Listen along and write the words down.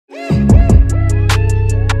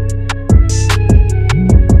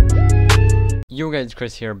Yo guys,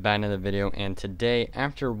 Chris here, back in the video, and today,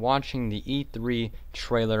 after watching the E3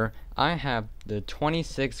 trailer, I have the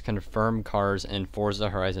 26 confirmed cars in Forza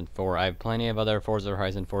Horizon 4. I have plenty of other Forza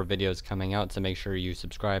Horizon 4 videos coming out, so make sure you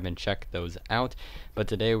subscribe and check those out. But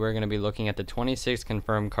today we're going to be looking at the 26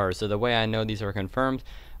 confirmed cars. So the way I know these are confirmed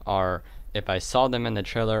are, if I saw them in the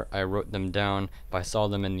trailer, I wrote them down. If I saw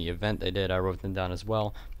them in the event they did, I wrote them down as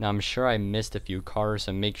well. Now I'm sure I missed a few cars,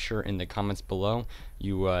 so make sure in the comments below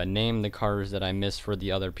you name the cars that I missed for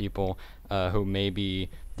the other people who maybe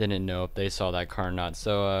didn't know if they saw that car or not.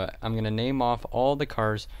 So I'm going to name off all the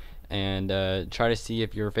cars and try to see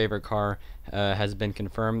if your favorite car has been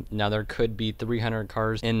confirmed. Now there could be 300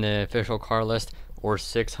 cars in the official car list, or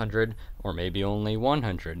 600, or maybe only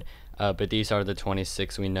 100. But these are the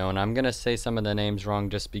 26 we know, and I'm gonna say some of the names wrong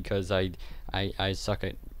just because I suck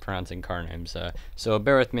at pronouncing car names. So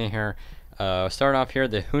bear with me here. Start off here: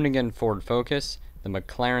 the Hoonigan Ford Focus, the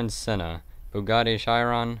McLaren Senna, Bugatti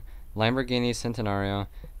Chiron, Lamborghini Centenario,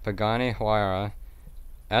 Pagani Huayra,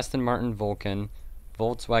 Aston Martin Vulcan,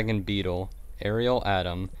 Volkswagen Beetle, Ariel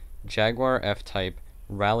Atom, Jaguar F-Type,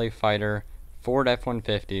 Rally Fighter, Ford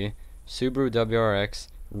F-150, Subaru WRX,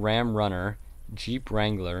 Ram Runner, Jeep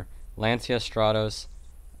Wrangler, Lancia Stratos,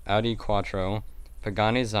 Audi Quattro,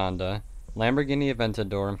 Pagani Zonda, Lamborghini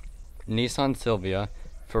Aventador, Nissan Silvia,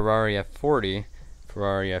 Ferrari F40,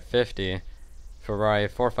 Ferrari F50, Ferrari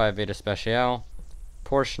 458 Especial,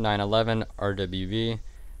 Porsche 911 RWV,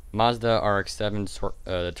 Mazda RX-7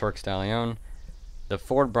 the Torque Stallion, the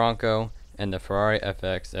Ford Bronco, and the Ferrari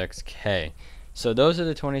FXXK. So those are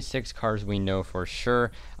the 26 cars we know for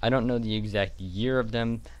sure. I don't know the exact year of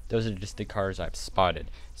them. Those are just the cars I've spotted.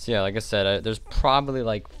 So yeah, like I said, there's probably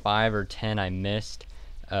like 5 or 10 I missed,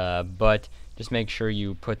 but just make sure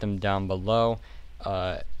you put them down below,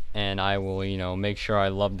 and I will, make sure I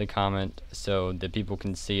love the comment so that people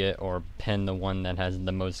can see it, or pin the one that has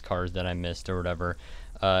the most cars that I missed or whatever.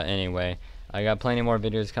 Anyway, I got plenty more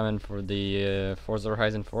videos coming for the Forza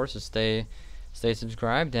Horizon 4, so stay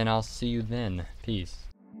subscribed, and I'll see you then. Peace.